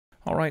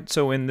Alright,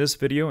 so in this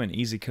video in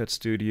EasyCut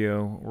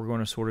Studio, we're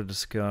going to sort of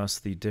discuss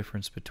the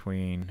difference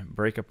between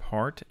break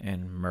apart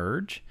and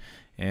merge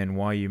and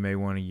why you may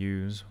want to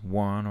use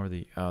one or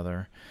the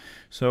other.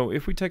 So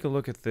if we take a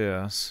look at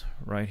this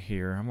right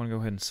here, I'm going to go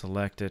ahead and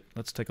select it.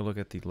 Let's take a look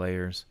at the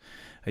layers.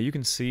 You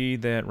can see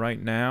that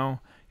right now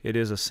it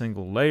is a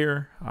single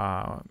layer.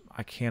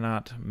 I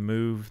cannot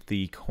move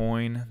the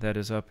coin that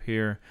is up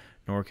here,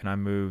 nor can I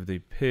move the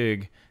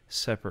pig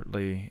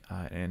separately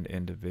and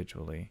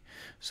individually.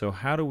 So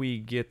how do we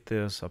get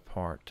this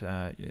apart?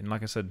 And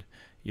like I said,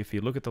 if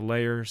you look at the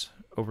layers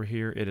over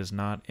here, it is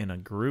not in a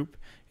group.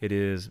 It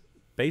is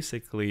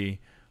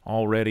basically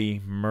already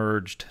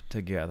merged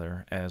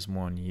together as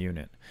one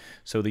unit.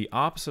 So the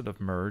opposite of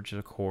merge,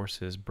 of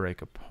course, is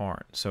break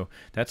apart. So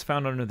that's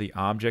found under the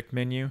object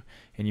menu,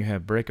 and you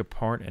have break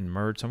apart and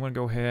merge. So I'm going to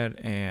go ahead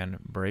and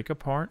break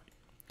apart,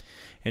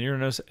 and you're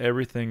going to notice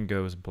everything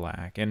goes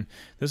black. And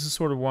this is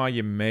sort of why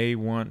you may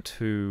want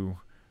to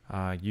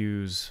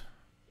use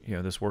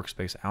this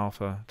Workspace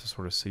Alpha to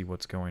sort of see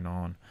what's going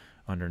on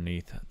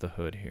underneath the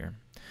hood here.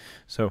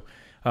 So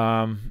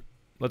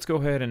let's go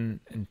ahead and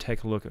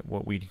take a look at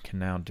what we can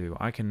now do.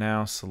 I can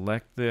now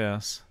select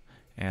this,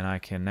 and I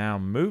can now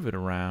move it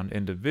around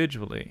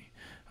individually.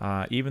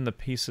 Even the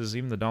pieces,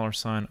 even the dollar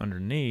sign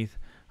underneath,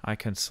 I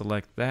can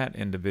select that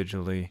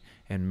individually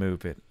and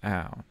move it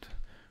out.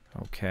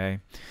 Okay.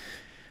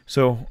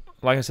 So,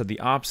 like I said,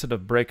 the opposite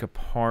of break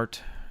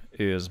apart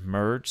is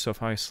merge. So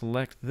if I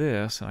select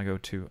this and I go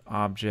to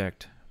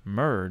Object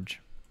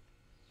Merge,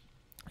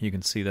 you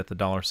can see that the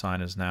dollar sign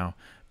is now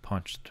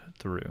punched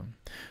through.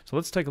 So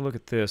let's take a look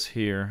at this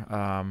here.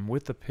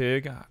 With the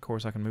pig, of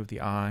course, I can move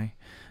the eye.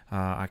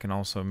 I can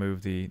also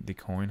move the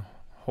coin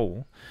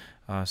whole.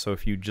 So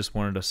if you just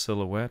wanted a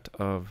silhouette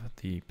of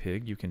the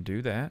pig, you can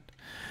do that.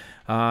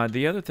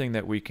 The other thing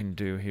that we can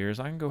do here is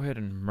I can go ahead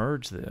and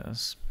merge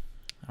this.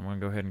 I'm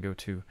going to go ahead and go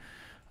to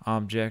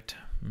Object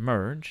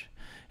Merge,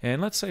 and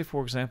let's say,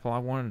 for example, I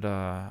wanted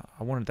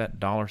that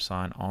dollar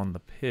sign on the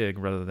pig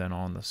rather than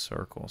on the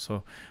circle.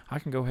 So I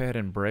can go ahead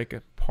and break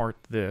apart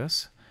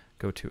this.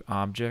 Go to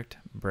Object,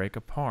 Break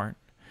Apart.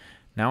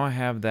 Now I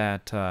have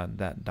that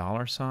that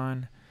dollar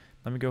sign.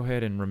 Let me go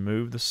ahead and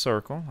remove the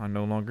circle. I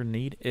no longer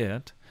need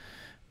it,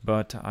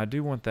 but I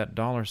do want that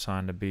dollar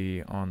sign to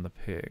be on the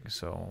pig.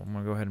 So I'm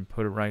going to go ahead and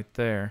put it right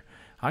there.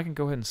 I can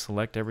go ahead and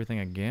select everything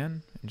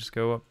again and just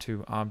go up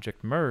to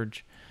Object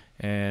Merge,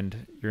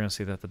 and you're going to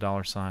see that the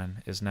dollar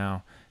sign is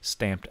now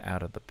stamped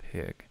out of the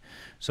pig.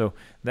 So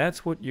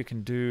that's what you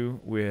can do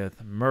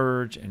with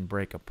merge and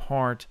break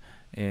apart,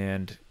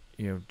 and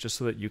just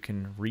so that you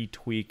can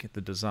retweak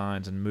the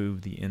designs and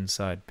move the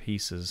inside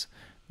pieces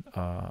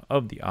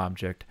of the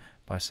object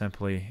by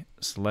simply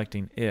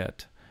selecting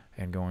it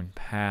and going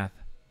Path,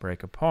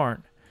 Break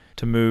Apart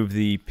to move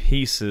the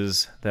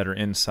pieces that are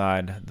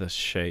inside the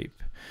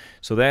shape.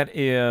 So that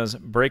is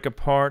break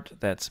apart,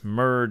 that's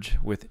merge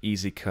with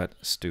EasyCut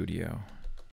Studio.